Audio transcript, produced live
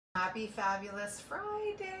Happy Fabulous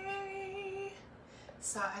Friday.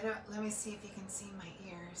 So let me see if you can see my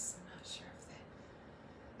ears. I'm not sure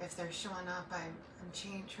if they're showing up. I'm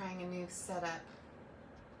trying a new setup.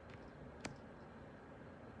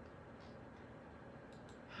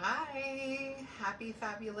 Hi, happy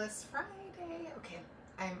Fabulous Friday. Okay,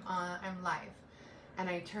 I'm live, and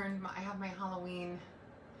I have my Halloween.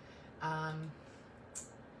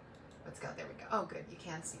 Let's go. There we go. Oh, good. You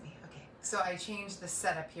can see me. Okay. So I changed the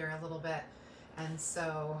setup here a little bit, and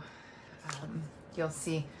so you'll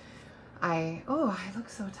see. I look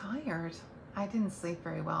so tired. I didn't sleep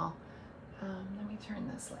very well. Let me turn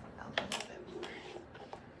this light up a little bit more.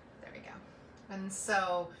 There we go. And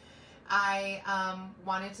so I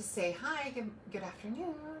wanted to say hi. Good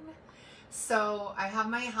afternoon. So I have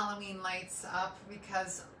my Halloween lights up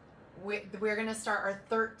because we're going to start our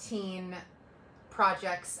 13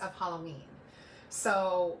 projects of Halloween.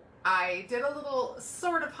 So I did a little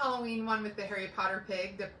sort of Halloween one with the Harry Potter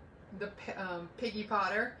pig, the Piggy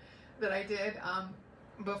Potter that I did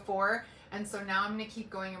before, and so now I'm going to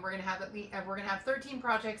keep going, and we're going to have 13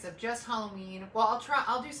 projects of just Halloween. Well,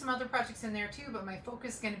 I'll do some other projects in there too, but my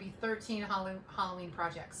focus is going to be 13 Halloween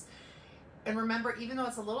projects. And remember, even though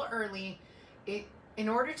it's a little early, in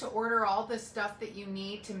order to order all the stuff that you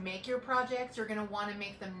need to make your projects, you're going to want to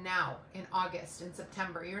make them now in August and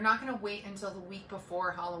September. You're not going to wait until the week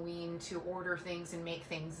before Halloween to order things and make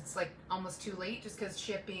things. It's like almost too late just because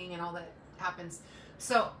shipping and all that happens.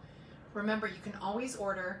 So remember, you can always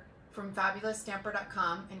order from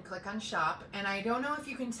fabulousstamper.com and click on shop. And I don't know if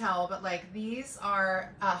you can tell, but like these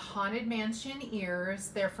are Haunted Mansion ears.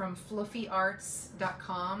 They're from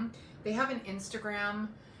fluffyarts.com. They have an Instagram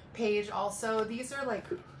page also. These are like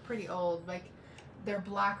pretty old, like they're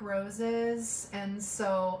black roses, and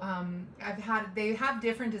so they have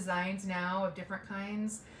different designs now of different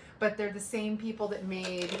kinds, but they're the same people that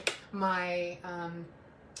made my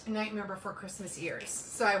Nightmare Before Christmas ears.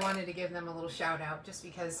 So I wanted to give them a little shout out just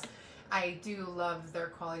because I do love their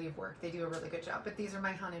quality of work. They do a really good job, but these are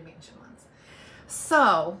my Haunted Mansion ones.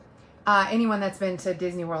 So anyone that's been to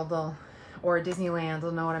Disney World or Disneyland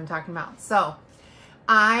will know what I'm talking about. So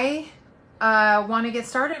I want to get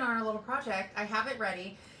started on our little project. I have it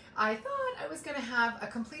ready. I thought I was going to have a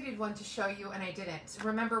completed one to show you, and I didn't.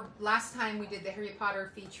 Remember last time we did the Harry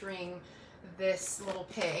Potter featuring this little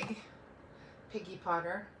Piggy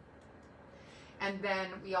Potter. And then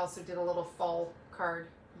we also did a little fall card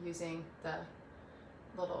using the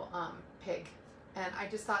little pig. And I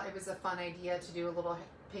just thought it was a fun idea to do a little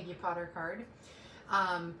Piggy Potter card.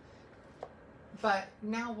 But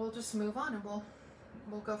now we'll just move on and we'll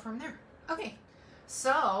go from there. Okay,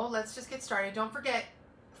 so let's just get started. Don't forget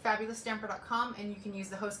fabulousstamper.com, and you can use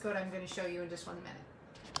the host code I'm going to show you in just 1 minute.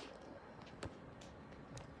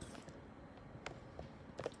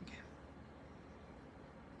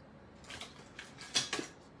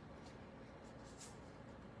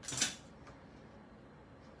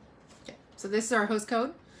 Okay, so this is our host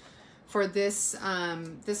code for this.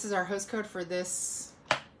 This is our host code for this.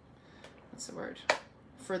 What's the word?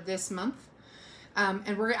 For this month.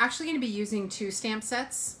 And we're actually going to be using 2 stamp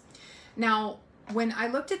sets. Now, when I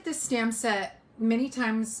looked at this stamp set, many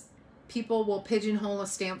times people will pigeonhole a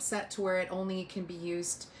stamp set to where it only can be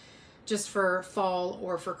used just for fall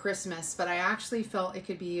or for Christmas, but I actually felt it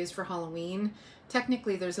could be used for Halloween.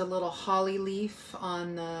 Technically, there's a little holly leaf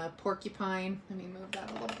on the porcupine. Let me move that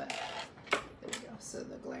a little bit. There we go. So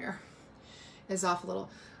the glare is off a little.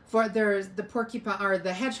 There's the porcupine, or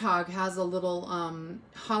the hedgehog has a little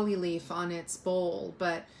holly leaf on its bowl,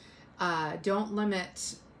 but don't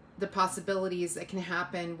limit the possibilities that can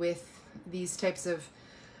happen with these types of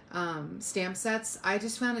stamp sets. I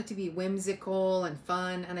just found it to be whimsical and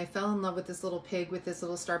fun, and I fell in love with this little pig with this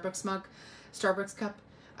little Starbucks cup.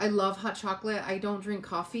 I love hot chocolate. I don't drink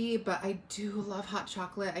coffee, but I do love hot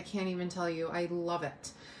chocolate. I can't even tell you. I love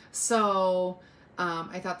it. So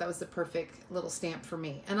I thought that was the perfect little stamp for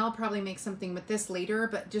me. And I'll probably make something with this later,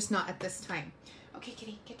 but just not at this time. Okay,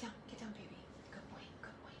 kitty, get down, baby. Good boy,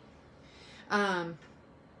 good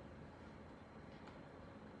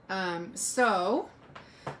boy. So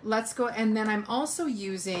let's go. And then I'm also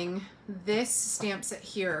using this stamp set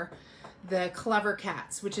here, the Clever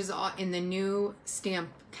Cats, which is in the new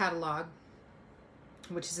stamp catalog,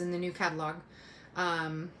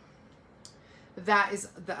 that is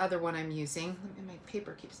the other one I'm using. And my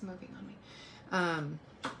paper keeps moving on me.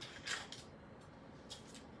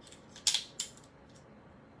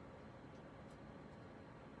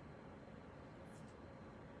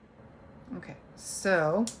 Okay,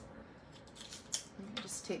 so let me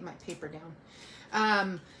just take my paper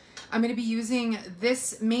down. I'm going to be using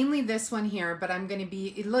this, mainly this one here, but I'm going to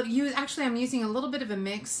be, actually I'm using a little bit of a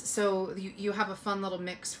mix, so you have a fun little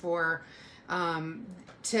mix for,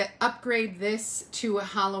 to upgrade this to a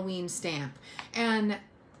Halloween stamp. And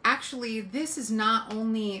actually this is not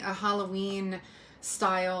only a Halloween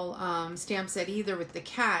style stamp set either with the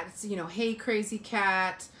cat. It's, you know, Hey Crazy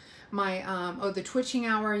Cat, my, oh, the Twitching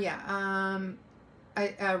Hour, yeah,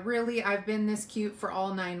 really, I've been this cute for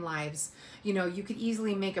all 9 lives. You know, you could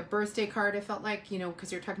easily make a birthday card, I felt like, you know,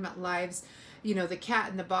 because you're talking about lives. You know, the cat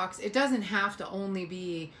in the box, it doesn't have to only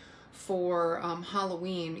be for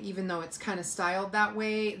Halloween, even though it's kind of styled that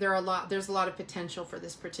way. There's a lot of potential for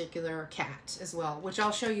this particular cat as well, which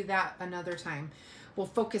I'll show you that another time. We'll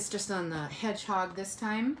focus just on the hedgehog this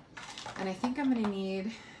time. And I think I'm going to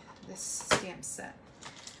need this stamp set.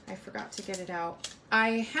 I forgot to get it out.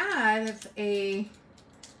 I have a,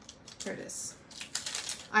 here it is.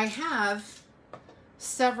 I have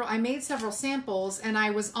several, I made several samples and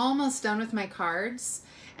I was almost done with my cards.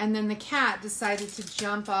 And then the cat decided to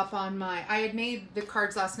jump up on my, I had made the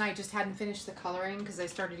cards last night, just hadn't finished the coloring because I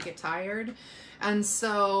started to get tired. And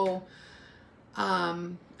so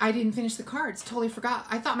I didn't finish the cards, totally forgot.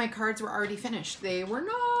 I thought my cards were already finished. They were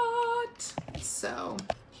not. So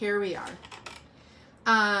here we are.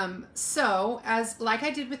 So like I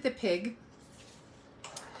did with the pig,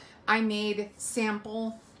 I made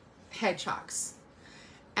sample hedgehogs.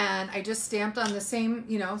 And I just stamped on the same,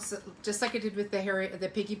 you know, so just like I did with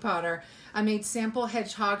the Piggy Potter. I made sample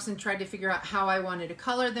hedgehogs and tried to figure out how I wanted to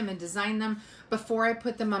color them and design them before I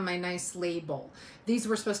put them on my nice label. These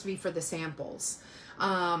were supposed to be for the samples.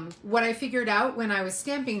 What I figured out when I was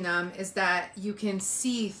stamping them is that you can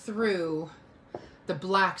see through the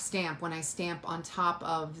black stamp when I stamp on top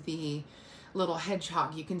of the little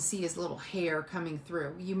hedgehog. You can see his little hair coming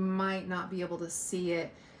through. You might not be able to see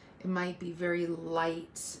it. It might be very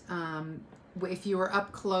light. If you were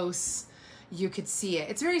up close, you could see it.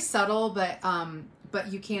 It's very subtle,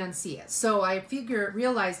 but you can see it. So I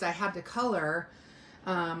realized I had to color.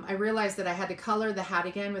 I realized that I had to color the hat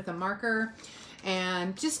again with a marker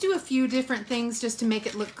and just do a few different things just to make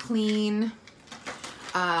it look clean.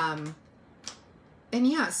 And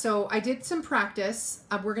yeah, so I did some practice.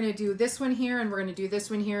 We're going to do this one here and we're going to do this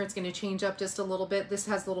one here. It's going to change up just a little bit. This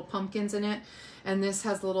has little pumpkins in it and this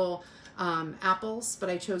has little apples, but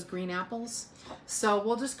I chose green apples. So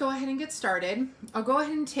we'll just go ahead and get started. I'll go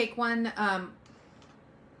ahead and take one.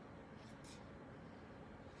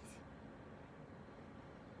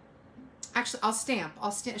 Actually,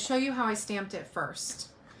 I'll show you how I stamped it first.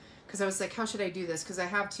 Because I was like, how should I do this? Because I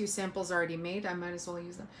have 2 samples already made. I might as well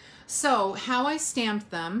use them. So how I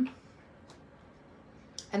stamped them,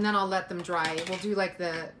 and then I'll let them dry. We'll do like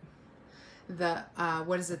the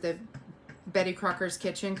what is it, the Betty Crocker's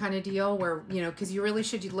Kitchen kind of deal where, you know, because you really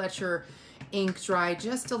should let your ink dry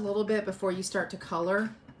just a little bit before you start to color.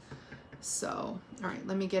 So, all right,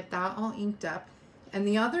 let me get that all inked up. And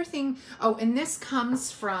the other thing, oh, and this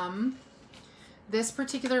comes from, this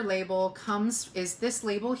particular label is this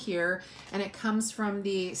label here, and it comes from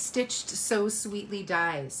the Stitched So Sweetly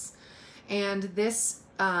dies. And this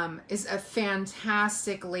is a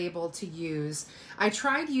fantastic label to use. I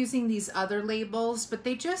tried using these other labels, but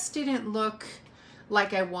they just didn't look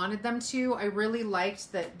like I wanted them to. I really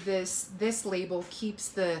liked that this label keeps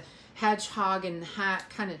the hedgehog and the hat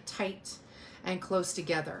kind of tight and close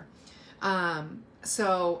together.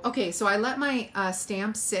 So I let my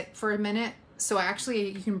stamp sit for a minute. So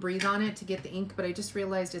actually you can breathe on it to get the ink, but I just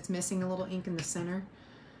realized it's missing a little ink in the center.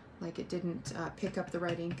 Like it didn't pick up the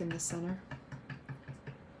right ink in the center.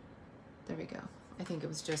 There we go. I think it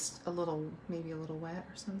was just maybe a little wet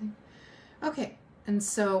or something. Okay, and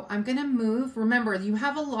so I'm gonna move. Remember, you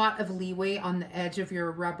have a lot of leeway on the edge of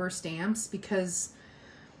your rubber stamps because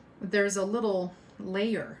there's a little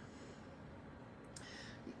layer.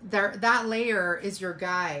 That layer is your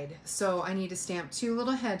guide. So I need to stamp 2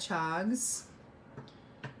 little hedgehogs.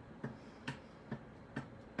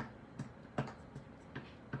 Okay,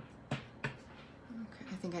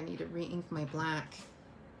 I think I need to re-ink my black.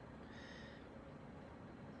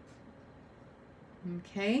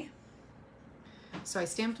 Okay. So I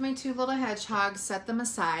stamped my 2 little hedgehogs, set them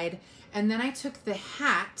aside, and then I took the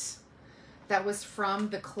hat that was from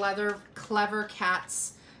the Clever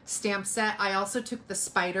Cats stamp set. I also took the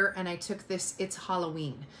spider and I took this It's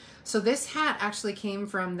Halloween. So this hat actually came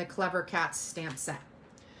from the Clever Cats stamp set.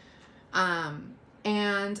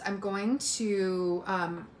 And I'm going to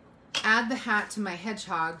add the hat to my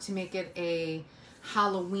hedgehog to make it a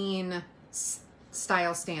Halloween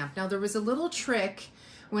style stamp. Now there was a little trick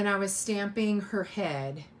when I was stamping her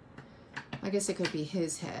head. I guess it could be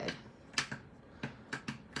his head.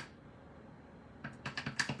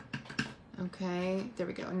 Okay, there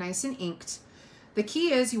we go, nice and inked. The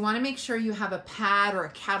key is you want to make sure you have a pad or a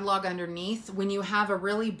catalog underneath when you have a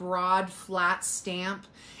really broad, flat stamp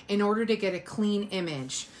in order to get a clean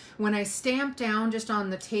image. When I stamp down just on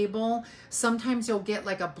the table, sometimes you'll get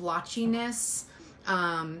like a blotchiness.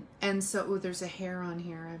 And so, oh, there's a hair on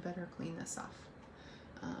here. I better clean this off.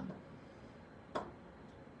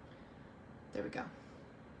 There we go.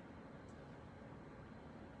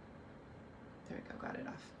 There we go, got it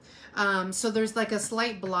off. So there's like a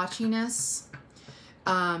slight blotchiness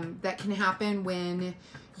that can happen when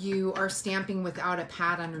you are stamping without a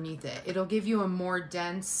pad underneath it. It'll give you a more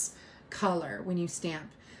dense color when you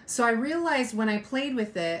stamp. So I realized when I played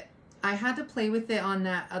with it, I had to play with it on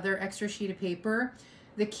that other extra sheet of paper.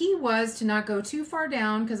 The key was to not go too far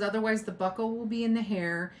down because otherwise the buckle will be in the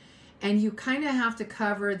hair, and you kind of have to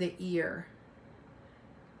cover the ear.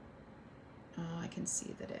 Oh, I can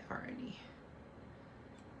see that it already,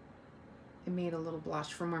 it made a little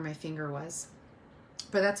blotch from where my finger was.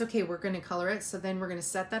 But that's okay, we're going to color it. So then we're going to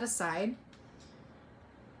set that aside.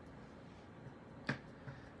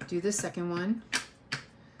 Do the second one.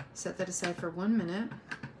 Set that aside for 1 minute.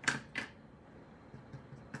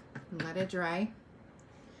 Let it dry.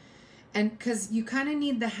 And because you kind of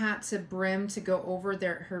need the hat to brim to go over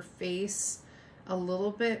her face a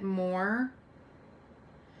little bit more.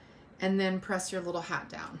 And then press your little hat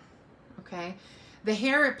down. Okay. The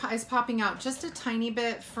hair is popping out just a tiny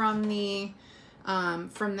bit from the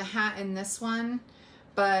hat in this one,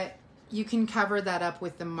 but you can cover that up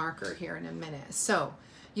with the marker here in a minute. So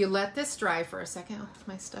you let this dry for a second. Oh,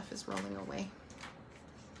 my stuff is rolling away.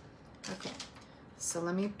 Okay, so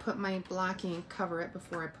let me put my blocking, cover it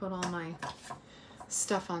before I put all my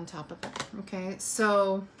stuff on top of it. Okay,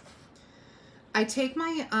 so I take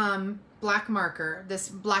my black marker, this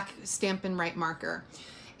black Stampin' Write marker,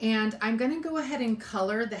 and I'm going to go ahead and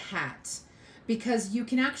color the hat because you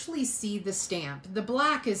can actually see the stamp. The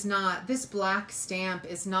black is not, this black stamp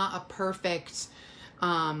is not a perfect,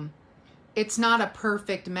 it's not a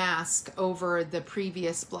perfect mask over the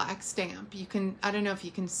previous black stamp. You can, I don't know if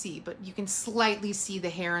you can see, but you can slightly see the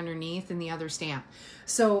hair underneath in the other stamp.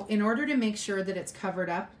 So in order to make sure that it's covered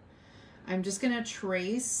up, I'm just going to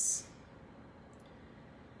trace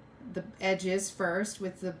the edges first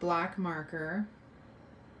with the black marker,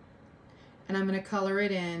 and I'm going to color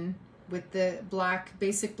it in with the black,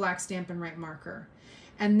 basic black Stampin' Write marker.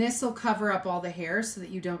 And this will cover up all the hair so that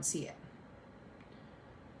you don't see it.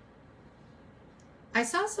 I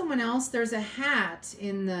saw someone else, there's a hat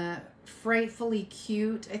in the Frightfully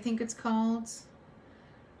Cute, I think it's called.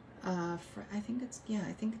 I think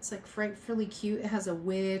it's like Frightfully Cute. It has a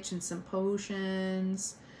witch and some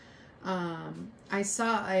potions. I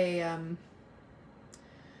saw a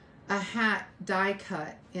hat die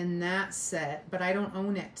cut in that set, but I don't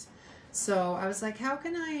own it. So I was like, how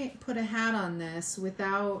can I put a hat on this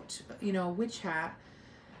without, you know, a witch hat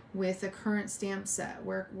with a current stamp set?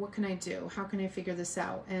 What can I do? How can I figure this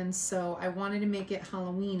out? And so I wanted to make it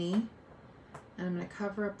Halloween-y, and I'm going to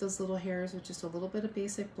cover up those little hairs with just a little bit of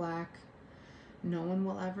basic black. No one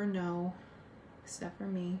will ever know except for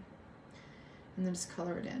me. And then just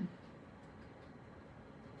color it in.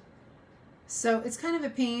 So it's kind of a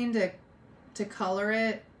pain to color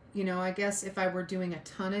it. You know, I guess if I were doing a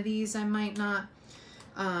ton of these, I might not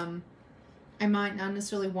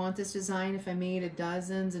necessarily want this design if I made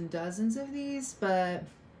dozens and dozens of these, but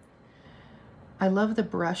I love the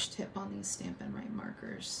brush tip on these Stampin' Write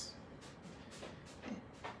markers.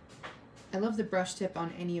 I love the brush tip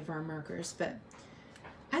on any of our markers, but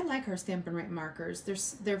I like our Stampin' Write markers.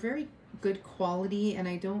 They're very good quality, and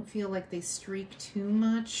I don't feel like they streak too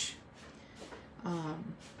much.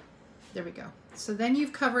 There we go. So then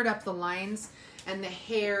you've covered up the lines and the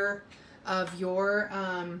hair of your,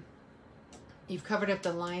 you've covered up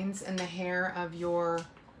the lines and the hair of your,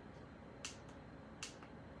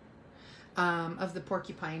 of the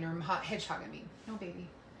porcupine or hedgehog, I mean. No, baby.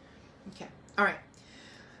 Okay. All right.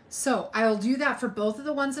 So I'll do that for both of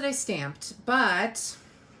the ones that I stamped, but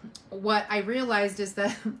what I realized is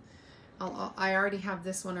that I already have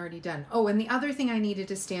this one already done. Oh, and the other thing I needed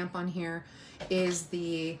to stamp on here is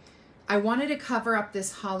I wanted to cover up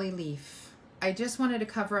this holly leaf. I just wanted to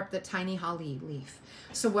cover up the tiny holly leaf.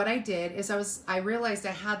 So what I did is I realized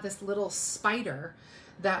I had this little spider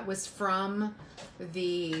that was from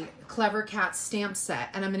the Clever Cat stamp set,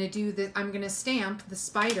 and I'm going to stamp the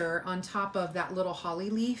spider on top of that little holly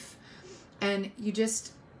leaf, and you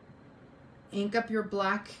just ink up your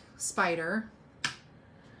black spider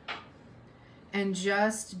and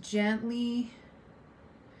just gently,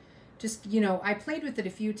 you know, I played with it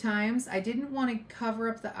a few times. I didn't want to cover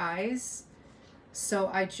up the eyes, so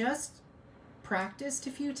I just practiced a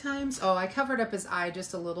few times. Oh, I covered up his eye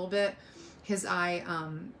just a little bit. His eye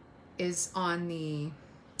is on the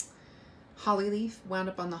holly leaf, wound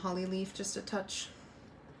up on the holly leaf just a touch.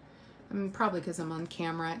 I mean, probably because I'm on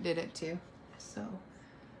camera, it did it too. So,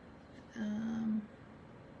 there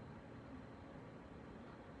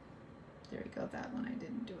we go. That one I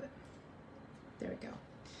didn't do it. There we go.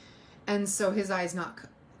 And so his eye's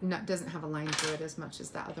doesn't have a line through it as much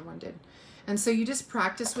as that other one did. And so you just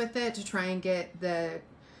practice with it to try and get the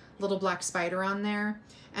little black spider on there.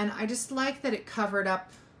 And I just like that it covered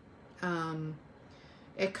up that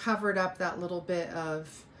little bit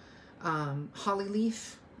of holly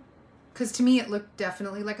leaf, because to me it looked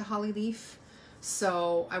definitely like a holly leaf.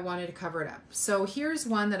 So I wanted to cover it up. So here's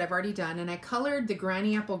one that I've already done, and I colored the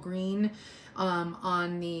granny apple green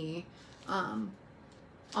on the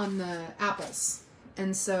apples.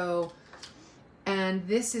 And so, and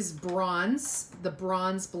this is bronze, the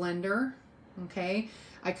bronze blender. Okay,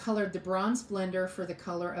 I colored the bronze blender for the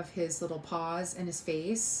color of his little paws and his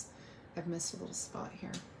face. I've missed a little spot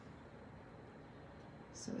here.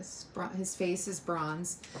 So his face is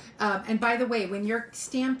bronze. And by the way, when you're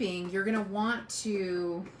stamping, you're going to want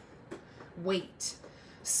to wait.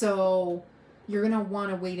 So you're going to want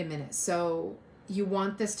to wait a minute. So you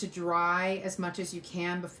want this to dry as much as you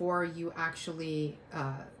can before you actually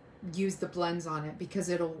use the blends on it, because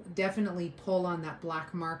it'll definitely pull on that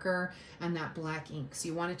black marker and that black ink. So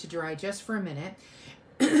you want it to dry just for a minute.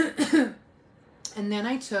 And then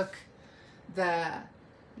I took the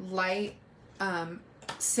light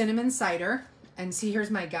cinnamon cider, and see,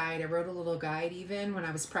 here's my guide. I wrote a little guide. Even when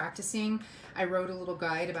I was practicing, I wrote a little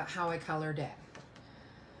guide about how I colored it.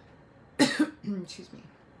 Excuse me.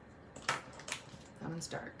 That one's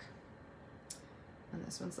dark and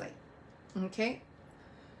this one's light. Okay.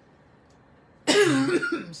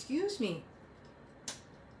 Excuse me.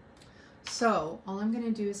 So all I'm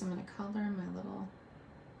gonna do is I'm gonna color my little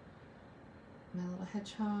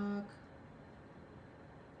hedgehog.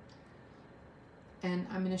 And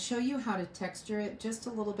I'm going to show you how to texture it just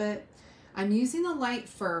a little bit. I'm using the light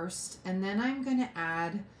first, and then I'm going to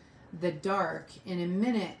add the dark in a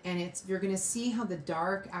minute, and you're going to see how the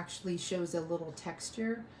dark actually shows a little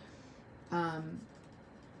texture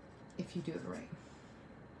if you do it right.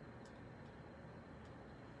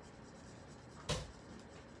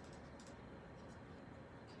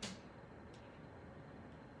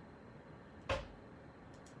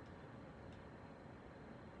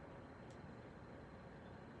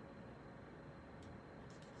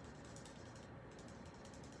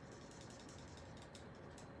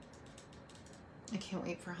 I can't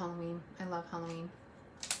wait for Halloween. I love Halloween.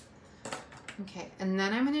 Okay, and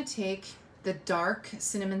then I'm going to take the dark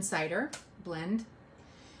cinnamon cider blend,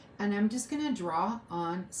 and I'm just going to draw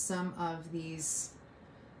on some of these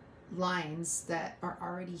lines that are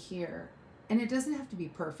already here. And it doesn't have to be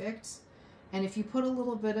perfect. And if you put a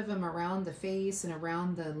little bit of them around the face and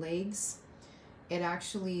around the legs, it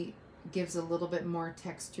actually gives a little bit more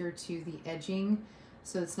texture to the edging,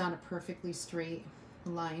 so it's not a perfectly straight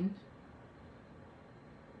line.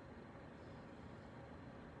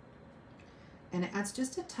 And it adds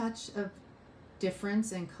just a touch of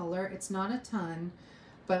difference in color. It's not a ton,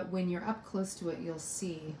 but when you're up close to it, you'll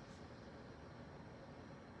see.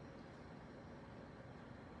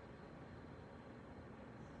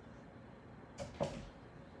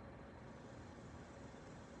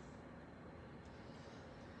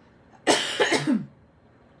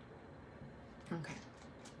 Okay,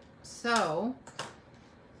 so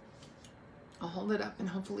I'll hold it up and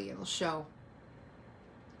hopefully it'll show.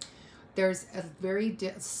 There's a very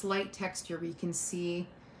slight texture, but you can see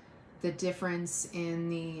the difference in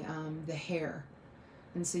the hair.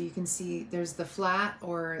 And so you can see there's the flat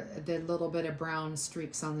or the little bit of brown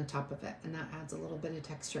streaks on the top of it, and that adds a little bit of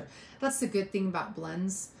texture. That's the good thing about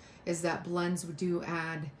blends, is that blends do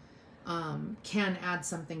add, can add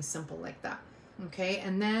something simple like that. Okay,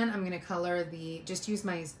 and then I'm going to color just use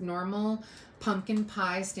my normal pumpkin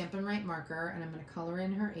pie Stampin' Right marker, and I'm going to color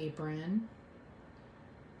in her apron.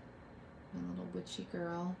 My little witchy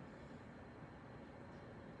girl.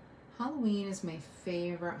 Halloween is my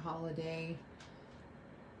favorite holiday.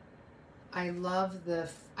 I love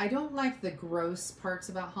I don't like the gross parts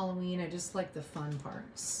about Halloween. I just like the fun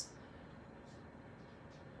parts.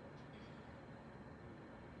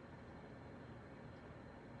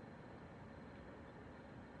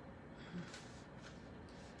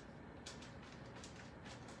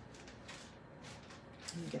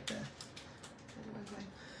 Let me get the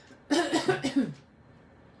I think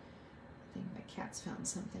my cat's found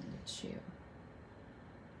something in its shoe.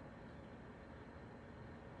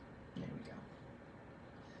 There we go.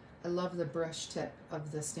 I love the brush tip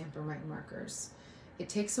of the Stampin' Write markers. It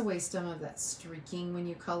takes away some of that streaking when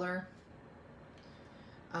you color.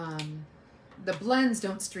 The blends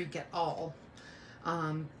don't streak at all,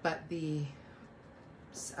 but the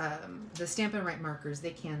Stampin' Write markers,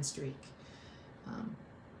 they can streak,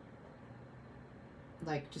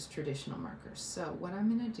 like just traditional markers. So what I'm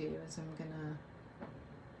gonna do is I'm gonna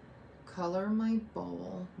color my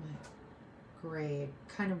bowl, my gray.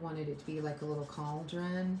 Kind of wanted it to be like a little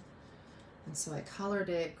cauldron, and so I colored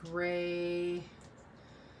it gray.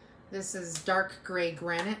 This is dark gray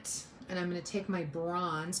granite, and I'm going to take my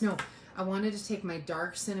bronze. No, I wanted to take my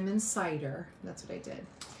dark cinnamon cider. That's what I did.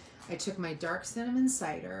 I took my dark cinnamon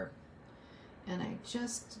cider, and I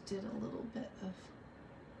just did a little bit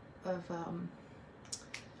of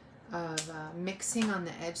mixing on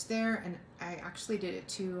the edge there, and I actually did it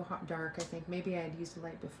too dark. I think maybe I had used the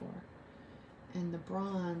light before. And the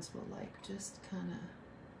bronze will like just kind of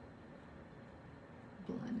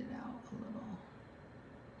blend it out a little.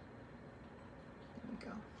 There we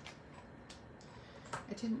go.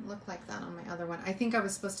 It didn't look like that on my other one. I think I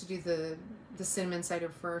was supposed to do the cinnamon cider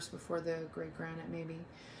first before the gray granite maybe.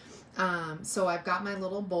 So I've got my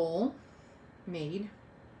little bowl made.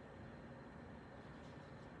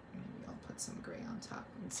 Maybe I'll put some gray on top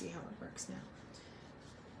and see how it works now.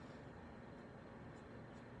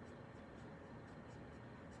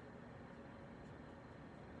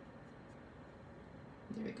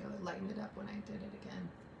 There we go, it lightened it up when I did it again.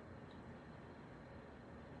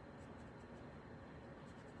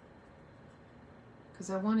 Because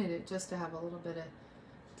I wanted it just to have a little bit of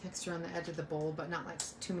texture on the edge of the bowl, but not like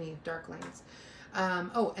too many dark lines.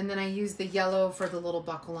 Oh, and then I used the yellow for the little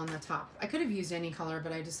buckle on the top. I could have used any color,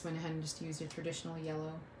 but I just went ahead and just used a traditional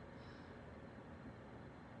yellow.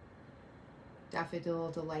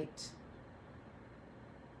 Daffodil Delight.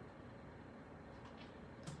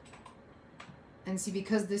 And see,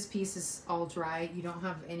 because this piece is all dry, you don't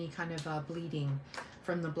have any kind of bleeding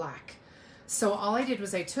from the black. So all I did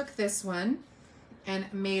was I took this one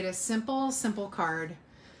and made a simple card.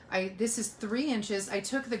 This is 3 inches. I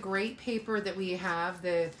took the great paper that we have,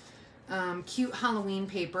 the cute Halloween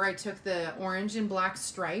paper. I took the orange and black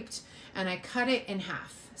striped, and I cut it in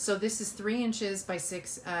half. So this is 3 inches by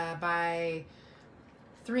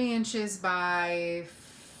 3 inches by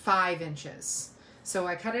 5 inches. So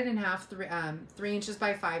I cut it in half, 3 inches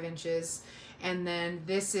by 5 inches, and then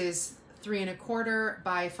this is 3 1/4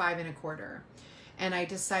 by 5 1/4. And I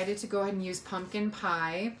decided to go ahead and use pumpkin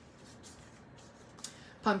pie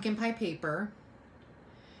paper,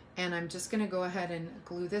 and I'm just gonna go ahead and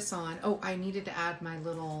glue this on. Oh, I needed to add my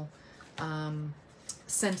little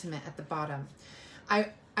sentiment at the bottom.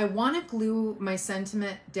 I want to glue my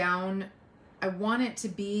sentiment down. I want it to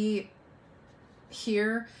be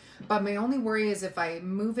here, but my only worry is if I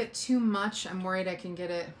move it too much, I'm worried I can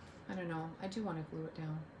get it, I don't know, I do want to glue it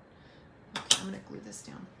down. Okay, I'm going to glue this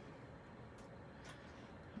down.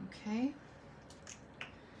 Okay.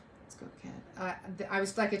 Let's go ahead. I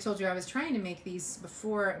was, like I told you, I was trying to make these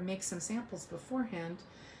before, make some samples beforehand,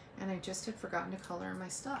 and I just had forgotten to color my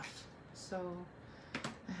stuff. So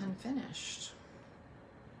I hadn't finished.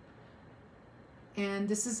 And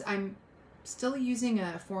this is, I'm still using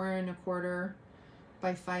a 4 1/4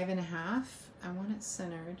 by 5 1/2. I want it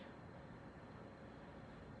centered.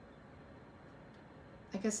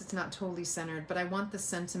 I guess it's not totally centered, but I want the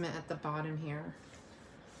sentiment at the bottom here.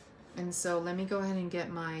 And so let me go ahead and get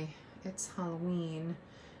my, it's Halloween,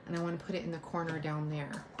 and I want to put it in the corner down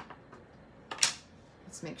there.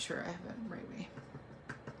 Let's make sure I have it the right way.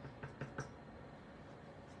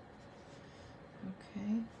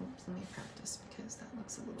 Okay, oops, let me practice because that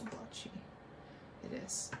looks a little blotchy. It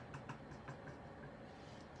is.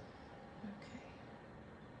 Okay.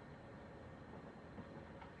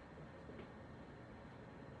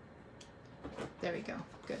 There we go,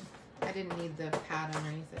 good. I didn't need the pad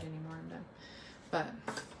underneath it anymore, I'm done. But,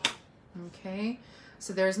 okay,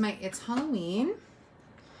 so there's my It's Halloween.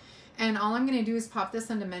 And all I'm gonna do is pop this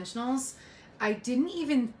on dimensionals. I didn't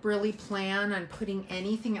even really plan on putting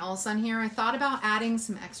anything else on here. I thought about adding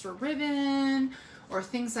some extra ribbon or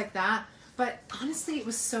things like that, but honestly, it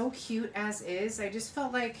was so cute as is. I just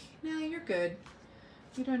felt like, no, you're good.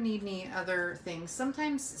 You don't need any other things.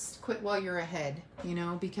 Sometimes quit while you're ahead, you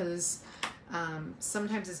know, because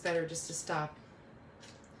sometimes it's better just to stop,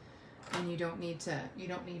 and you don't need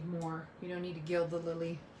more. You don't need to gild the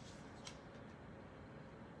lily.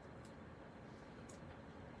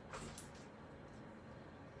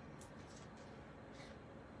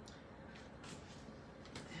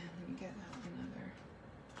 Get out another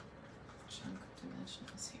chunk of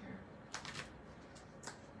dimensionals here.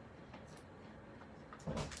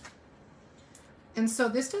 And so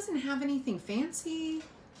this doesn't have anything fancy.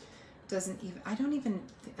 I didn't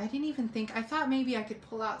even think, I thought maybe I could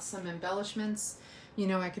pull out some embellishments. You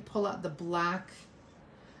know, I could pull out the black,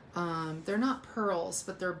 they're not pearls,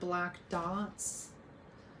 but they're black dots.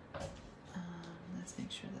 Let's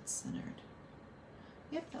make sure that's centered.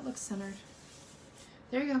 Yep, that looks centered.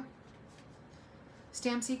 There you go.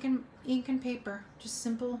 Stamps, ink and paper. Just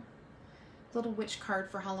simple little witch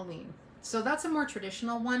card for Halloween. So that's a more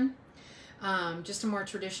traditional one. Just a more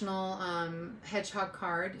traditional hedgehog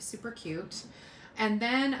card. Super cute. And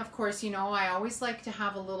then, of course, you know, I always like to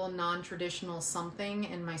have a little non-traditional something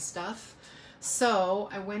in my stuff. So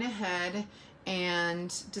I went ahead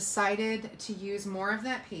and decided to use more of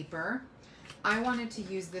that paper. I wanted to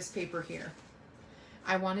use this paper here.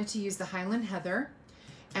 I wanted to use the Highland Heather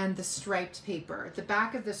and the striped paper. The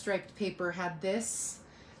back of the striped paper had this,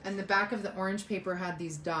 and the back of the orange paper had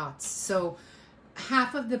these dots. So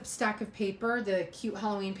half of the stack of paper, the cute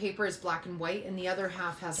Halloween paper, is black and white, and the other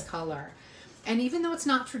half has color. And even though it's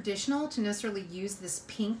not traditional to necessarily use this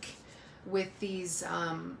pink with these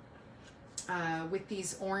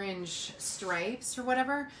orange stripes or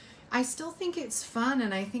whatever, I still think it's fun,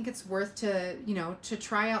 and I think it's worth to, you know, to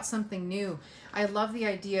try out something new. I love the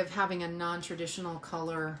idea of having a non-traditional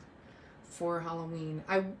color for Halloween.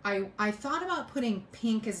 I thought about putting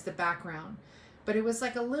pink as the background, but it was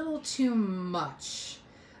like a little too much.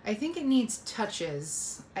 I think it needs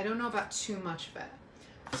touches. I don't know about too much of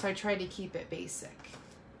it. So I tried to keep it basic.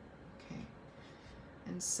 Okay.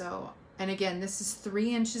 And so, and again, this is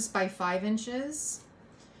 3 inches by 5 inches.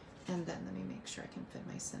 And then let me make sure I can fit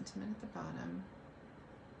my sentiment at the bottom.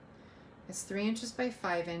 It's 3 inches by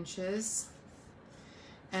 5 inches.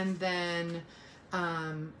 And then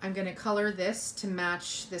I'm going to color this to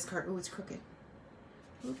match this card. Oh, it's crooked.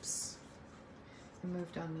 Oops. It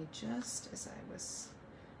moved on me just as I was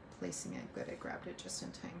placing it. Good, I grabbed it just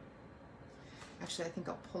in time. Actually, I think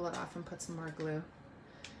I'll pull it off and put some more glue.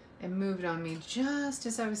 It moved on me just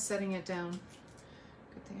as I was setting it down.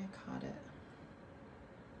 Good thing I caught it.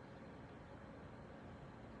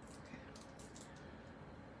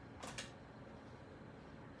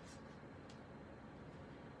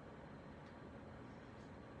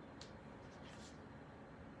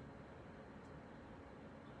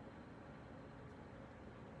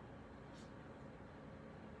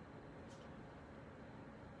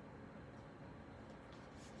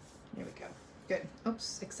 There we go. Good.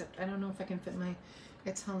 Oops, except I don't know if I can fit my,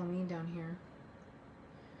 it's Halloween down here.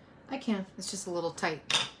 I can. It's just a little tight.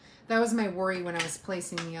 That was my worry when I was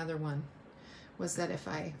placing the other one, was that if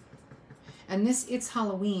I, and this It's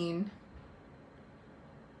Halloween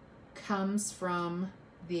comes from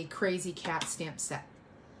the Crazy Cat stamp set.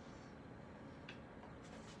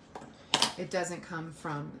 It doesn't come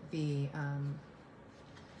from the,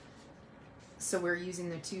 so we're using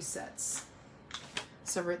the 2 sets.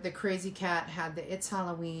 So the Crazy Cat had the It's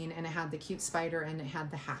Halloween, and it had the cute spider, and it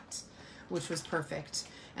had the hat, which was perfect.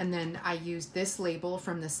 And then I used this label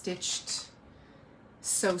from the Stitched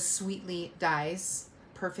So Sweetly dies.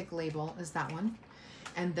 Perfect label is that one.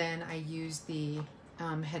 And then I used the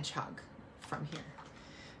Hedgehog from here.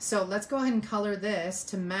 So let's go ahead and color this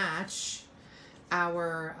to match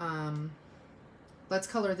our,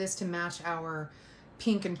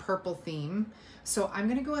 pink and purple theme. So I'm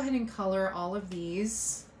going to go ahead and color all of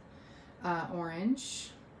these orange.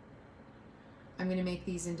 I'm going to make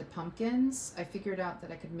these into pumpkins. I figured out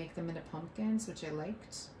that I could make them into pumpkins, which I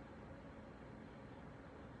liked.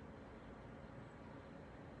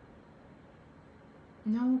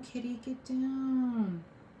 No, kitty, get down.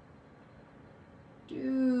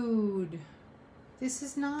 Dude, this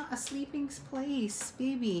is not a sleeping place,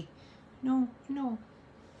 baby. No, no.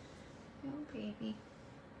 No, baby.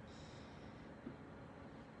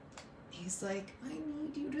 He's like, I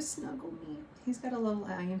need you to snuggle me. He's got a little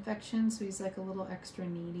eye infection, so he's like a little extra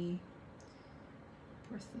needy.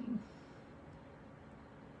 Poor thing.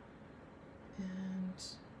 And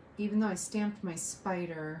even though I stamped my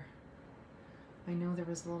spider, I know there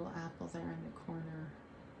was a little apple there in the corner.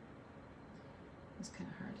 It was kind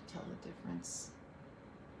of hard to tell the difference.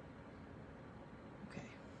 Okay.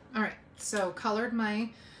 All right. So colored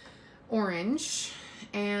my orange,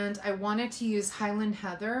 and I wanted to use Highland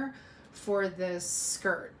Heather for the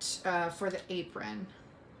skirt, for the apron.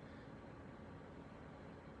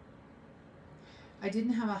 I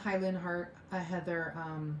didn't have a Highland Heather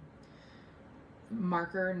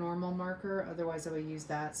marker, normal marker, otherwise I would use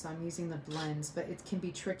that, so I'm using the blends, but it can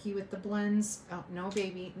be tricky with the blends. Oh, no,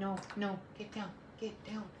 baby, no, no, get down,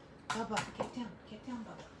 Bubba, get down, Bubba, get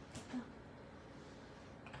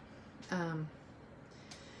down.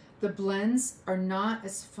 The blends are not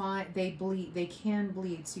as fine. They bleed. They can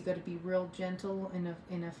bleed. So you got to be real gentle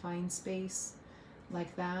in a fine space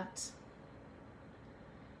like that.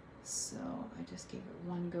 So I just gave it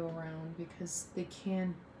one go around because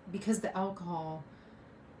the alcohol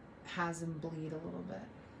has them bleed a little bit.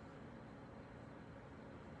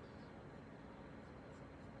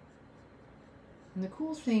 And the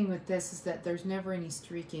cool thing with this is that there's never any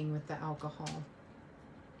streaking with the alcohol.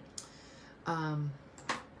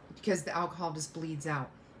 Because the alcohol just bleeds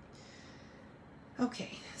out.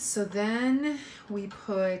 Okay, so then we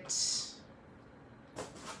put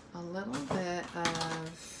a little bit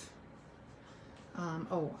of,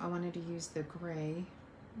 oh, I wanted to use the gray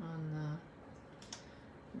on the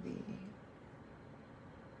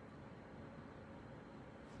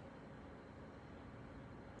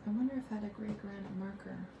I wonder if I had a gray granite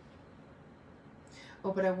marker.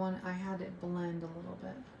 Oh, but I had it blend a little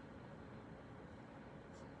bit.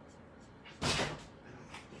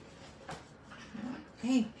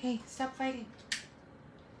 Hey, stop fighting.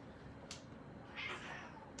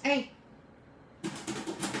 Hey.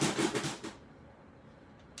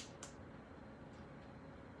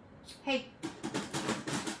 Hey.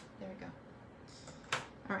 There we go.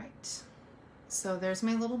 All right. So there's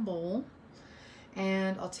my little bowl.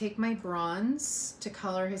 And I'll take my bronze to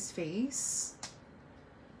color his face.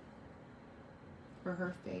 Or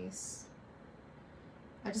her face.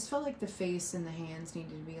 I just felt like the face and the hands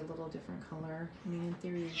needed to be a little different color. I mean, in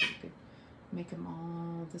theory, you could make them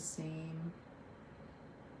all the same.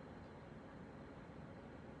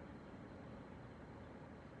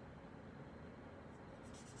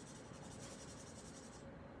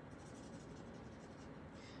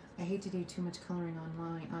 I hate to do too much coloring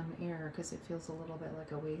on air because it feels a little bit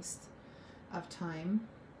like a waste of time.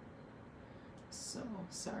 So,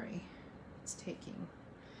 sorry. It's taking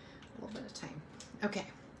a little bit of time. Okay,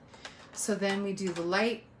 so then we do the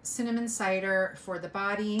light cinnamon cider for the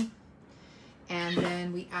body, and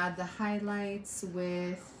then we add the highlights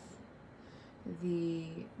with the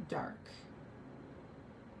dark.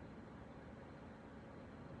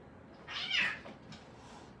 A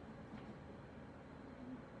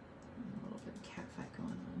little bit of cat fight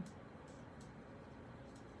going on.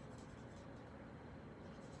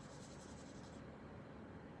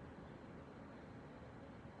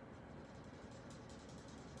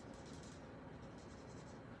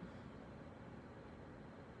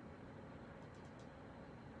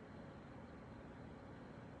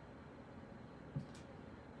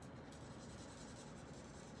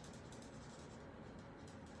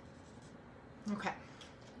 Okay,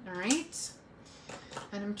 all right,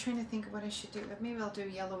 and I'm trying to think of what I should do. Maybe I'll do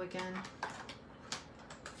yellow again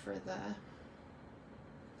for the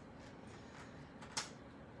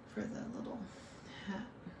little hat.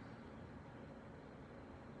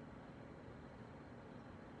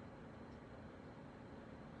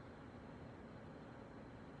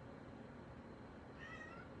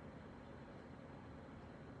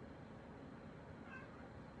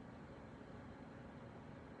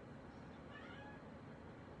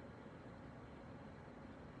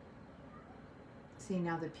 See,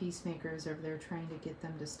 now the peacemakers over there trying to get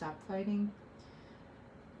them to stop fighting.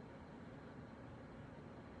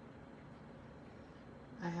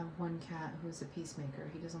 I have one cat who's a peacemaker.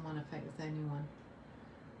 He doesn't want to fight with anyone.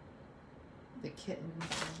 The kitten and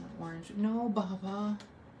the orange. No, Baba.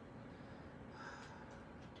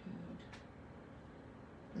 Dude.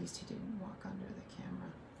 At least he didn't walk under the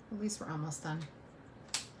camera. At least we're almost done.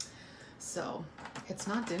 So, it's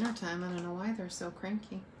not dinner time. I don't know why they're so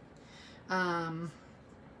cranky.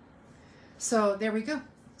 So there we go.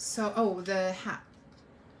 So, oh, the hat.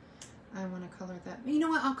 I want to color that. You know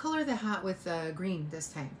what? I'll color the hat with green this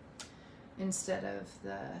time instead of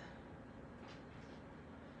the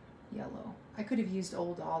yellow. I could have used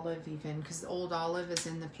Old Olive even because the Old Olive is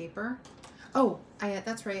in the paper. Oh,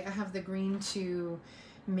 that's right. I have the green to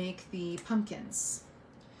make the pumpkins.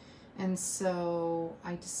 And so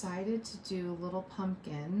I decided to do little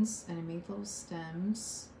pumpkins and I made little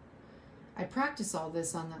stems. I practiced all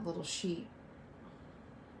this on that little sheet.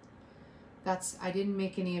 I didn't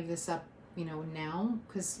make any of this up, you know, now,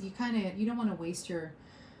 because you don't want to waste your,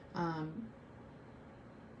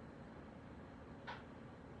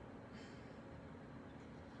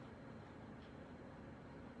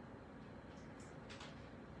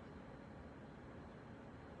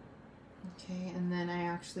 okay, and then I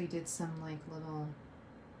actually did some like little,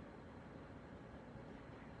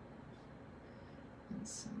 and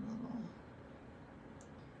some little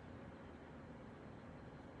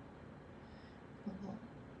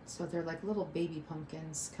so they're like little baby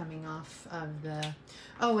pumpkins coming off of the,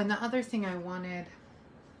 oh, and the other thing I wanted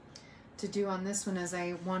to do on this one is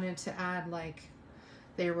I wanted to add like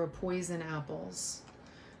they were poison apples.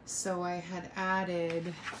 So I had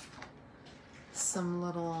added some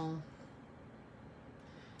little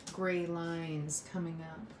gray lines coming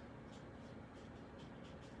up.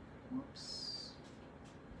 Whoops.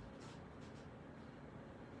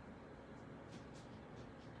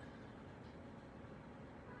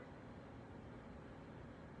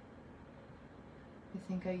 I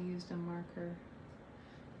think I used a marker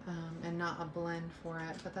and not a blend for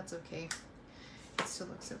it, but that's okay. It still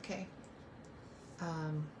looks okay.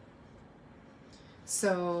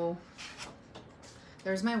 So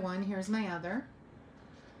there's my one, here's my other.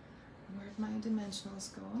 Where'd my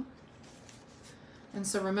dimensionals go? And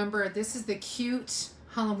so remember, this is the cute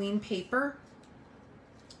Halloween paper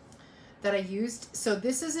that I used. So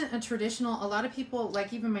this isn't a traditional, a lot of people,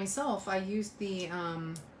 like even myself, I used the,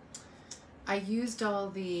 I used all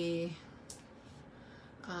the,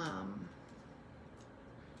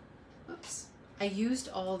 oops, I used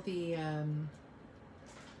all the,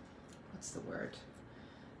 what's the word?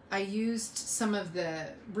 I used some of the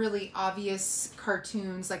really obvious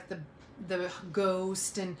cartoons, like the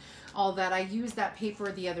ghost and all that. I used that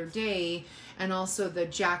paper the other day, and also the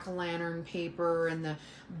jack-o'-lantern paper and the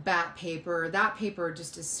bat paper. That paper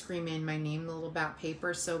just is screaming my name, the little bat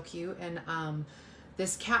paper, so cute. And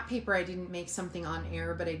this cat paper, I didn't make something on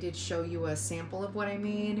air, but I did show you a sample of what I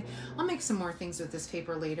made. I'll make some more things with this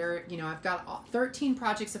paper later. You know, I've got 13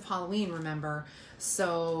 projects of Halloween, remember,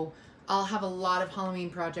 so I'll have a lot of Halloween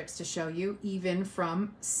projects to show you, even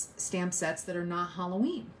from stamp sets that are not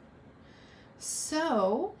Halloween.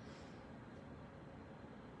 So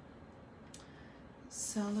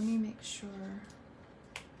let me make sure.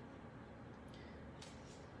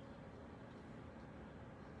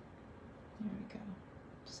 There we go.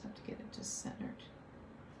 Just have to get it just centered.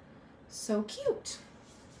 So cute.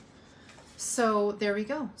 So there we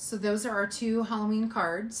go. So those are our 2 Halloween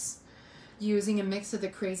cards, using a mix of the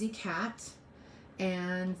Crazy Cat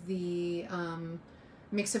and the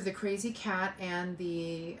mix of the Crazy Cat and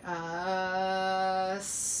the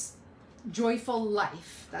Joyful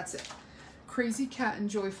Life. That's it. Crazy Cat and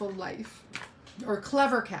Joyful Life, or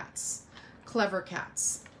Clever Cats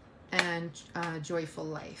and Joyful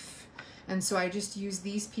Life. And so I just use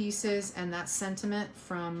these pieces and that sentiment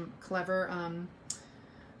from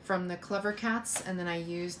from the Clever Cats, and then I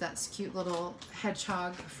use that cute little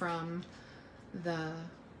hedgehog from the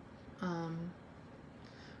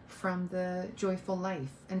Joyful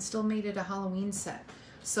Life, and still made it a Halloween set.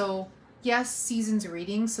 So yes, seasons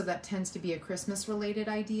reading, so that tends to be a Christmas related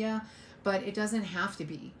idea, but it doesn't have to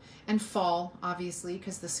be. And fall, obviously,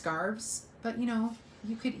 because the scarves, but you know,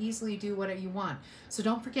 you could easily do whatever you want. So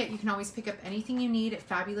don't forget, you can always pick up anything you need at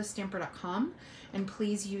fabulousstamper.com, and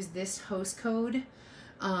please use this host code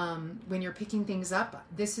when you're picking things up.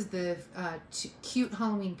 This is the cute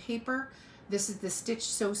Halloween paper. This is the Stitch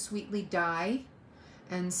So Sweetly die.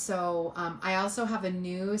 And so I also have a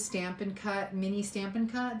new Stampin' Cut, mini Stampin'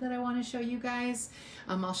 Cut that I want to show you guys.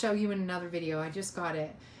 I'll show you in another video. I just got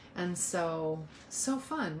it. And so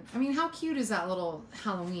fun. I mean, how cute is that little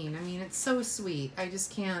Halloween? I mean, it's so sweet. I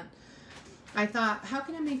just can't. I thought, how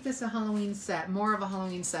can I make this a Halloween set? More of a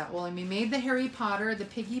Halloween set. Well, I mean, made the Harry Potter, the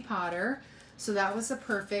Piggy Potter. So that was a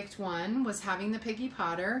perfect one, was having the Piggy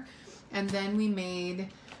Potter. And then we made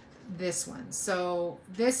this one. So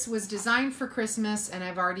this was designed for Christmas, and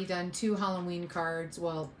I've already done 2 Halloween cards.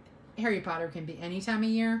 Well, Harry Potter can be any time of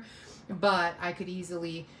year, but I could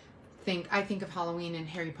easily I think of Halloween and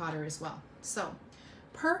Harry Potter as well. So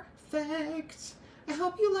perfect. I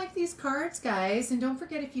hope you like these cards, guys, and don't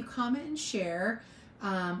forget, if you comment and share,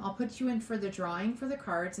 I'll put you in for the drawing for the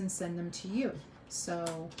cards and send them to you.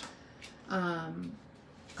 So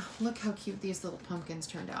look how cute these little pumpkins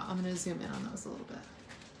turned out. I'm going to zoom in on those a little bit.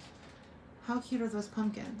 How cute are those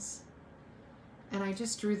pumpkins? And I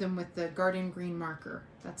just drew them with the garden green marker.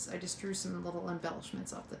 I just drew some little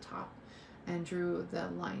embellishments off the top and drew the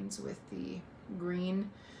lines with the green.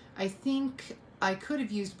 I think I could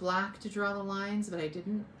have used black to draw the lines, but I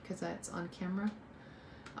didn't because that's on camera.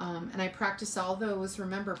 And I practiced all those.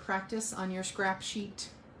 Remember, practice on your scrap sheet.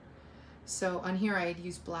 So on here I had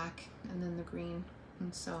used black and then the green.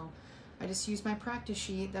 And so I just used my practice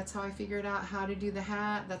sheet. That's how I figured out how to do the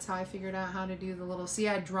hat. That's how I figured out how to do the little, see,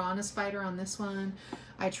 I'd drawn a spider on this one.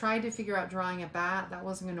 I tried to figure out drawing a bat. That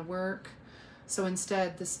wasn't going to work. So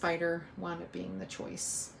instead, the spider wound up being the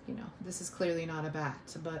choice. You know, this is clearly not a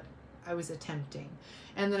bat, but I was attempting.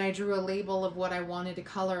 And then I drew a label of what I wanted to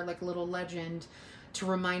color, like a little legend, to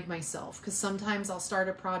remind myself. Because sometimes I'll start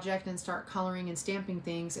a project and start coloring and stamping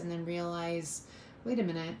things and then realize, wait a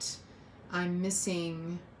minute, I'm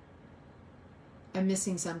missing I'm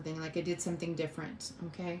missing something, like I did something different.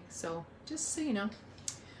 Okay, so just so you know.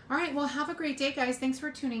 All right, well, have a great day, guys. Thanks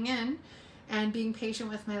for tuning in and being patient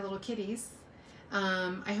with my little kitties.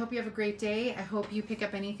 I hope you have a great day. I hope you pick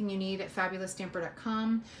up anything you need at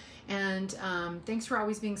fabulousstamper.com. And thanks for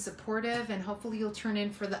always being supportive, and hopefully you'll turn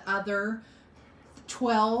in for the other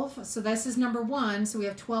 12. So this is number 1, so we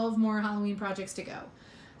have 12 more Halloween projects to go.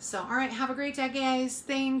 So, all right, have a great day, guys.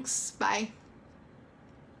 Thanks. Bye.